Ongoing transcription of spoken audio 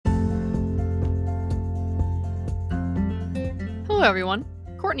Hello everyone,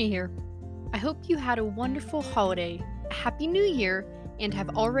 Courtney here. I hope you had a wonderful holiday, a happy new year, and have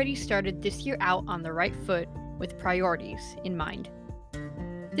already started this year out on the right foot with priorities in mind.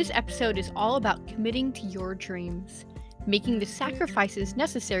 This episode is all about committing to your dreams, making the sacrifices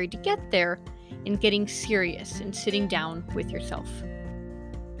necessary to get there, and getting serious and sitting down with yourself.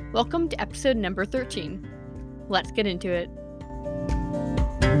 Welcome to episode number 13. Let's get into it.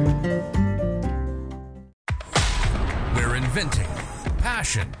 Where inventing,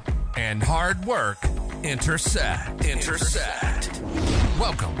 passion, and hard work intersect.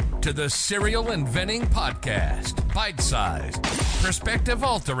 Welcome to the Serial Inventing Podcast. Bite-sized,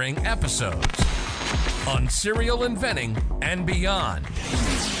 perspective-altering episodes on serial inventing and beyond.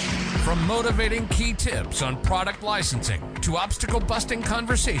 From motivating key tips on product licensing to obstacle-busting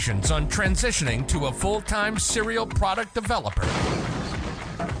conversations on transitioning to a full-time serial product developer.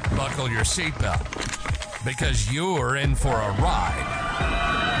 Buckle your seatbelt, because you're in for a ride.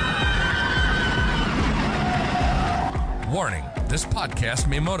 Warning, this podcast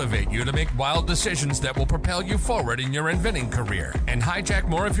may motivate you to make wild decisions that will propel you forward in your inventing career and hijack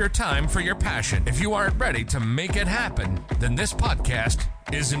more of your time for your passion. If you aren't ready to make it happen, then this podcast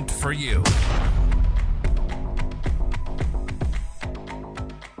isn't for you.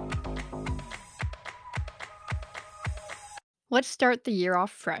 Let's start the year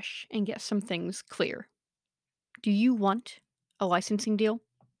off fresh and get some things clear. Do you want a licensing deal?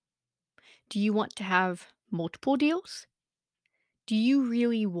 Do you want to have multiple deals? Do you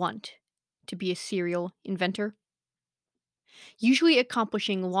really want to be a serial inventor? Usually,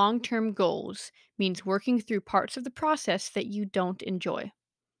 accomplishing long-term goals means working through parts of the process that you don't enjoy.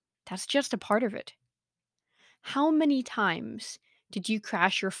 That's just a part of it. How many times did you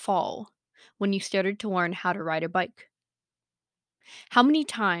crash or fall when you started to learn how to ride a bike? How many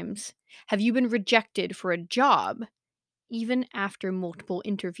times have you been rejected for a job even after multiple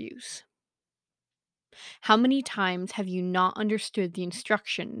interviews? How many times have you not understood the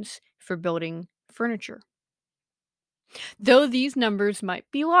instructions for building furniture? Though these numbers might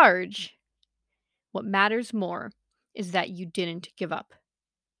be large, what matters more is that you didn't give up.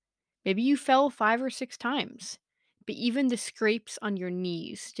 Maybe you fell 5 or 6 times, but even the scrapes on your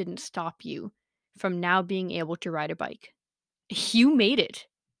knees didn't stop you from now being able to ride a bike. You made it.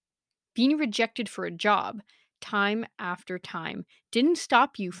 Being rejected for a job time after time didn't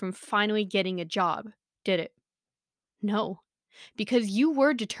stop you from finally getting a job, did it? No, because you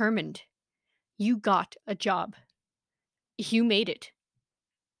were determined. You got a job. You made it.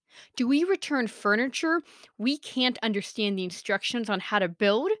 Do we return furniture we can't understand the instructions on how to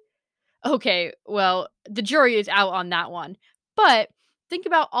build? Okay, well, the jury is out on that one. But think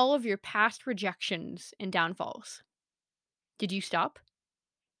about all of your past rejections and downfalls. Did you stop?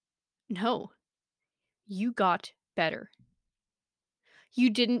 No. You got better. You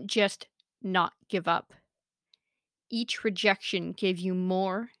didn't just not give up. Each rejection gave you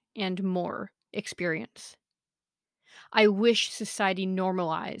more and more experience. I wish society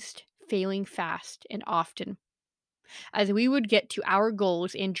normalized failing fast and often, as we would get to our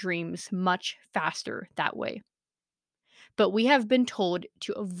goals and dreams much faster that way. But we have been told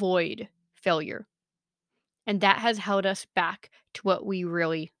to avoid failure, and that has held us back to what we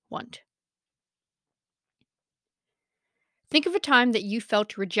really want. Think of a time that you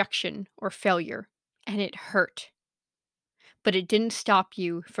felt rejection or failure, and it hurt. But it didn't stop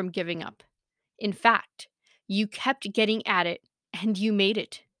you from giving up. In fact, you kept getting at it, and you made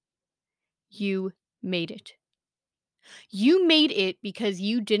it. You made it. You made it because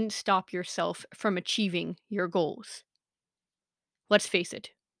you didn't stop yourself from achieving your goals. Let's face it,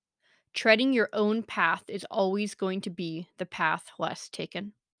 treading your own path is always going to be the path less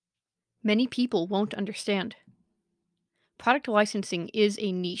taken. Many people won't understand. Product licensing is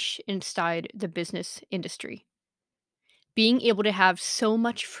a niche inside the business industry. Being able to have so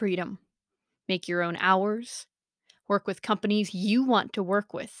much freedom, make your own hours, work with companies you want to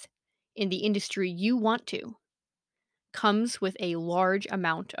work with in the industry you want to, comes with a large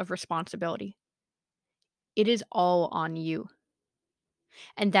amount of responsibility. It is all on you.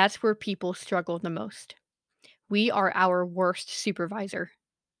 And that's where people struggle the most. We are our worst supervisor.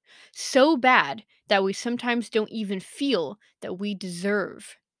 So bad that we sometimes don't even feel that we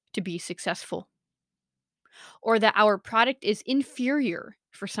deserve to be successful, or that our product is inferior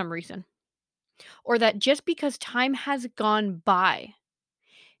for some reason, or that just because time has gone by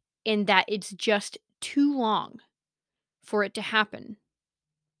and that it's just too long for it to happen,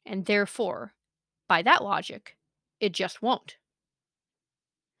 and therefore, by that logic, it just won't.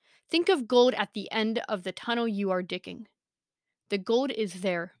 Think of gold at the end of the tunnel you are digging. The gold is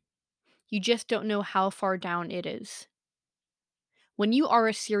there. You just don't know how far down it is. When you are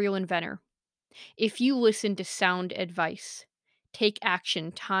a serial inventor, if you listen to sound advice, take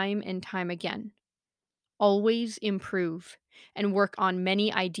action time and time again, always improve, and work on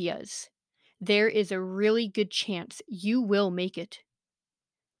many ideas, there is a really good chance you will make it.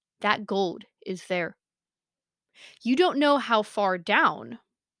 That gold is there. You don't know how far down,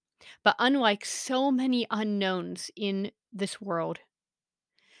 but unlike so many unknowns in this world,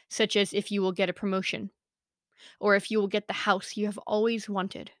 such as if you will get a promotion or if you will get the house you have always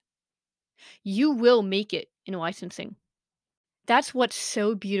wanted, you will make it in licensing. That's what's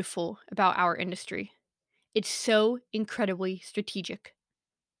so beautiful about our industry. It's so incredibly strategic.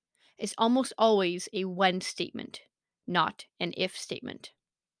 It's almost always a when statement, not an if statement.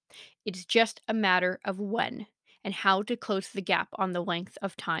 It's just a matter of when and how to close the gap on the length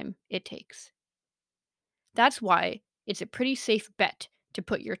of time it takes. That's why it's a pretty safe bet to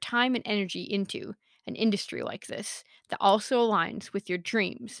put your time and energy into an industry like this that also aligns with your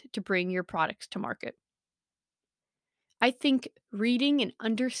dreams to bring your products to market. I think reading and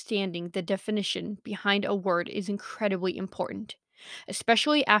understanding the definition behind a word is incredibly important,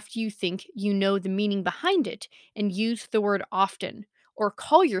 especially after you think you know the meaning behind it and use the word often or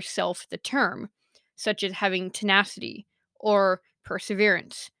call yourself the term, such as having tenacity or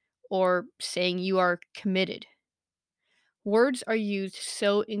perseverance or saying you are committed. Words are used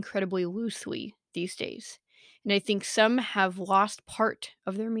so incredibly loosely these days, and I think some have lost part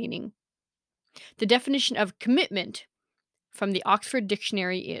of their meaning. The definition of commitment from the Oxford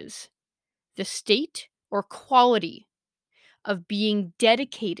Dictionary is the state or quality of being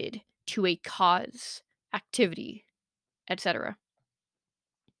dedicated to a cause, activity, etc.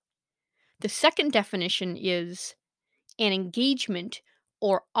 The second definition is an engagement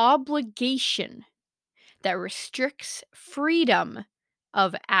or obligation that restricts freedom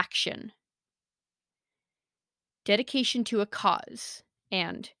of action. Dedication to a cause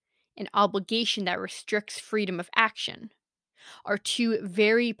and an obligation that restricts freedom of action are two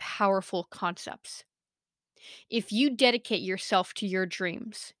very powerful concepts. If you dedicate yourself to your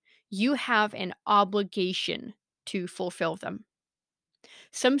dreams, you have an obligation to fulfill them.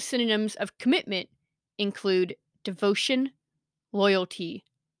 Some synonyms of commitment include devotion, loyalty,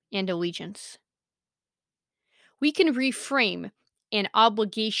 and allegiance. We can reframe an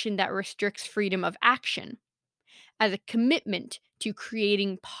obligation that restricts freedom of action as a commitment to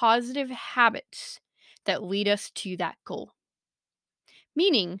creating positive habits that lead us to that goal.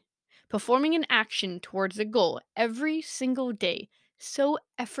 Meaning, performing an action towards a goal every single day, so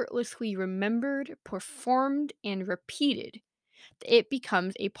effortlessly remembered, performed, and repeated that it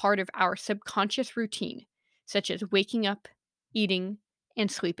becomes a part of our subconscious routine, such as waking up, eating,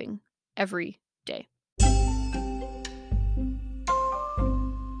 and sleeping every day.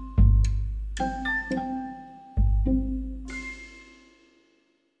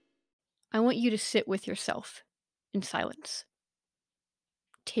 I want you to sit with yourself in silence.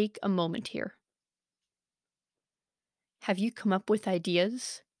 Take a moment here. Have you come up with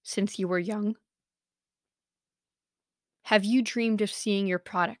ideas since you were young? Have you dreamed of seeing your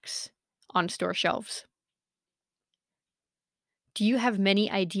products on store shelves? Do you have many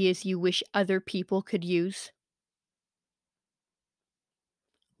ideas you wish other people could use?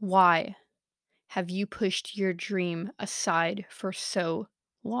 Why have you pushed your dream aside for so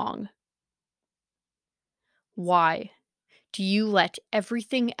long? Why do you let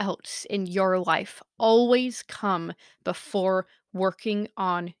everything else in your life always come before working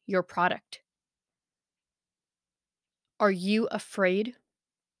on your product? Are you afraid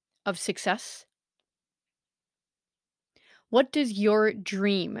of success? What does your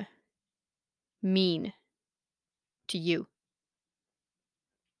dream mean to you?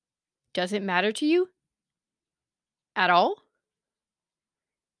 Does it matter to you at all?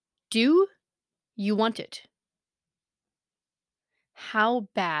 Do you want it? How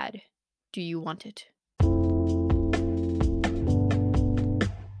bad do you want it?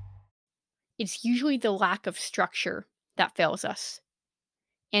 It's usually the lack of structure that fails us,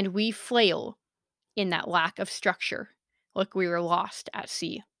 and we flail in that lack of structure like we were lost at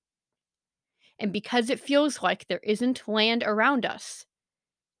sea. And because it feels like there isn't land around us,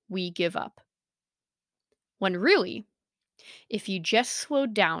 we give up. When really, if you just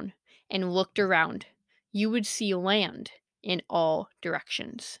slowed down and looked around, you would see land in all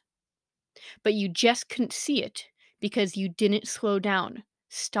directions. But you just couldn't see it because you didn't slow down,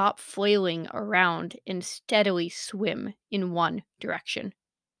 stop flailing around, and steadily swim in one direction.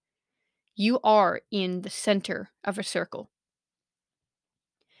 You are in the center of a circle.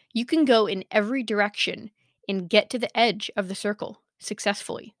 You can go in every direction and get to the edge of the circle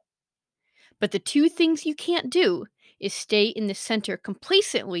successfully. But the two things you can't do is stay in the center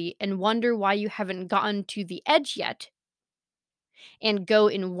complacently and wonder why you haven't gotten to the edge yet, and go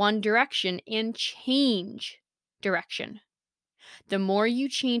in one direction and change direction. The more you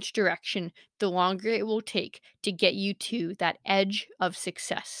change direction, the longer it will take to get you to that edge of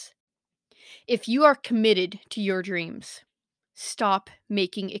success. If you are committed to your dreams, stop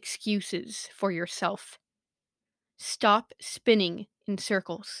making excuses for yourself. Stop spinning in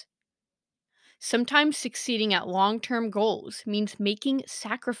circles. Sometimes succeeding at long term goals means making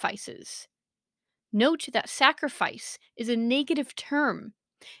sacrifices. Note that sacrifice is a negative term,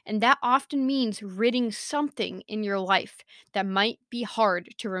 and that often means ridding something in your life that might be hard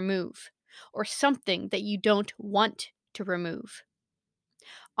to remove, or something that you don't want to remove.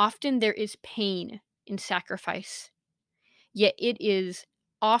 Often there is pain in sacrifice, yet it is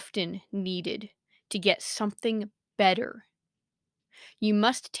often needed to get something better. You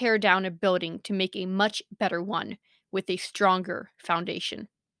must tear down a building to make a much better one with a stronger foundation.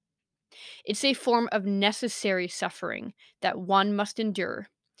 It's a form of necessary suffering that one must endure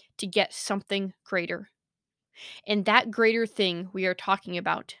to get something greater. And that greater thing we are talking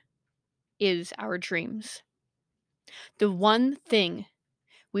about is our dreams. The one thing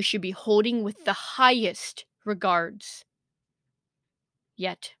we should be holding with the highest regards,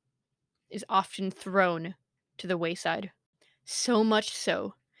 yet is often thrown to the wayside. So much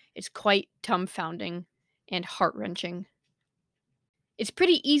so, it's quite dumbfounding and heart wrenching. It's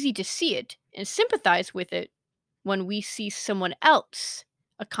pretty easy to see it and sympathize with it when we see someone else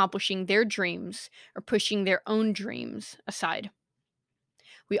accomplishing their dreams or pushing their own dreams aside.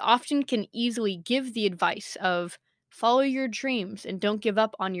 We often can easily give the advice of follow your dreams and don't give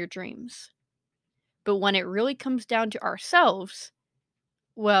up on your dreams. But when it really comes down to ourselves,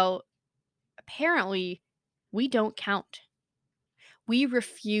 well, apparently we don't count. We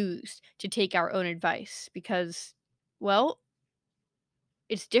refuse to take our own advice because, well,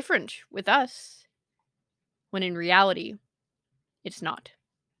 it's different with us, when in reality, it's not.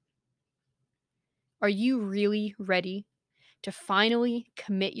 Are you really ready to finally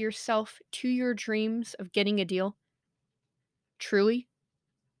commit yourself to your dreams of getting a deal? Truly?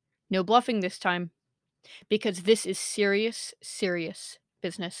 No bluffing this time, because this is serious, serious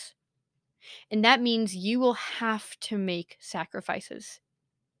business. And that means you will have to make sacrifices.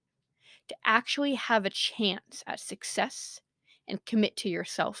 To actually have a chance at success and commit to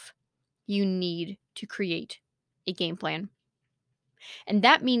yourself, you need to create a game plan. And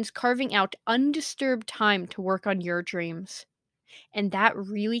that means carving out undisturbed time to work on your dreams. And that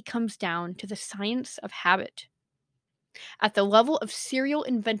really comes down to the science of habit. At the level of serial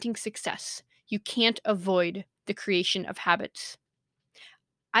inventing success, you can't avoid the creation of habits.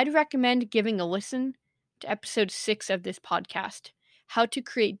 I'd recommend giving a listen to episode 6 of this podcast, How to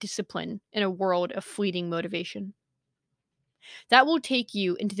Create Discipline in a World of Fleeting Motivation. That will take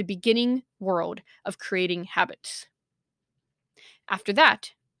you into the beginning world of creating habits. After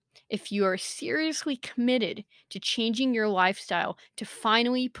that, if you are seriously committed to changing your lifestyle to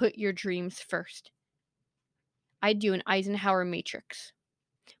finally put your dreams first, I do an Eisenhower matrix,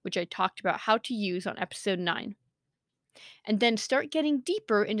 which I talked about how to use on episode 9. And then start getting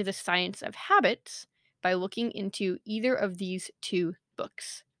deeper into the science of habits by looking into either of these two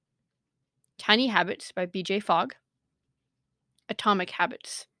books: Tiny Habits by BJ Fogg, Atomic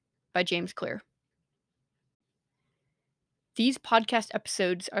Habits by James Clear. These podcast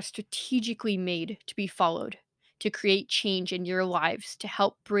episodes are strategically made to be followed, to create change in your lives, to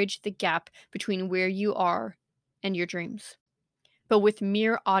help bridge the gap between where you are and your dreams. But with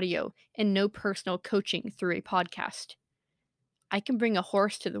mere audio and no personal coaching through a podcast, I can bring a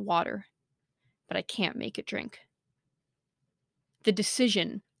horse to the water, but I can't make it drink. The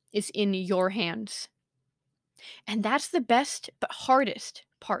decision is in your hands. And that's the best but hardest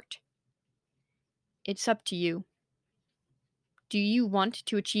part. It's up to you. Do you want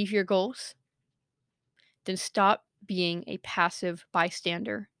to achieve your goals? Then stop being a passive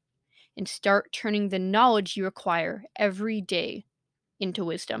bystander and start turning the knowledge you acquire every day into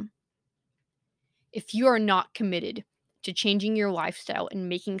wisdom. If you are not committed to changing your lifestyle and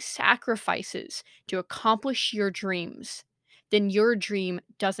making sacrifices to accomplish your dreams, then your dream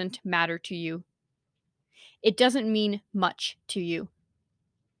doesn't matter to you. It doesn't mean much to you.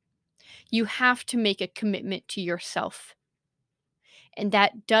 You have to make a commitment to yourself. And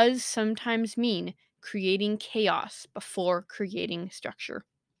that does sometimes mean creating chaos before creating structure.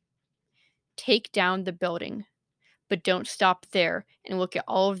 Take down the building, but don't stop there and look at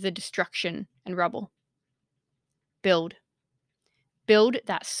all of the destruction and rubble. Build. Build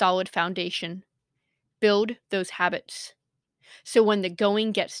that solid foundation. Build those habits. So when the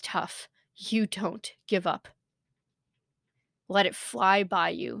going gets tough, you don't give up. Let it fly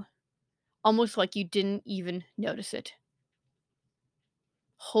by you, almost like you didn't even notice it.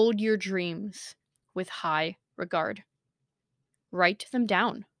 Hold your dreams with high regard. Write them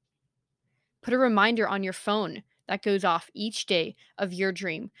down. Put a reminder on your phone that goes off each day of your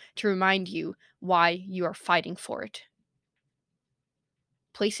dream to remind you why you are fighting for it.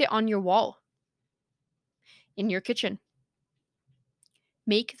 Place it on your wall, in your kitchen.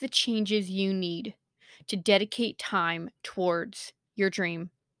 Make the changes you need to dedicate time towards your dream.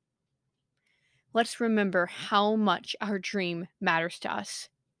 Let's remember how much our dream matters to us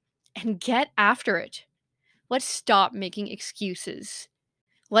and get after it. Let's stop making excuses.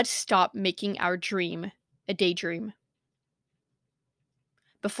 Let's stop making our dream a daydream.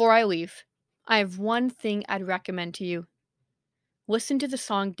 Before I leave, I have one thing I'd recommend to you. Listen to the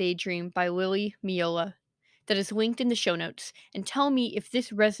song Daydream by Lily Miola that is linked in the show notes and tell me if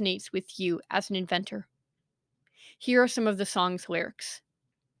this resonates with you as an inventor. Here are some of the song's lyrics.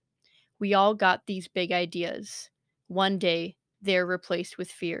 We all got these big ideas. One day, they're replaced with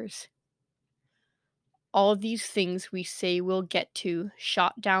fears. All these things we say we'll get to,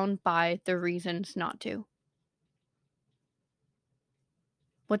 shot down by the reasons not to.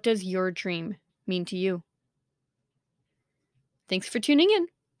 What does your dream mean to you? Thanks for tuning in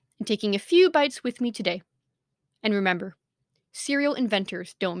and taking a few bites with me today. And remember, serial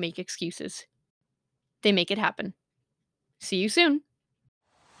inventors don't make excuses. They make it happen. See you soon.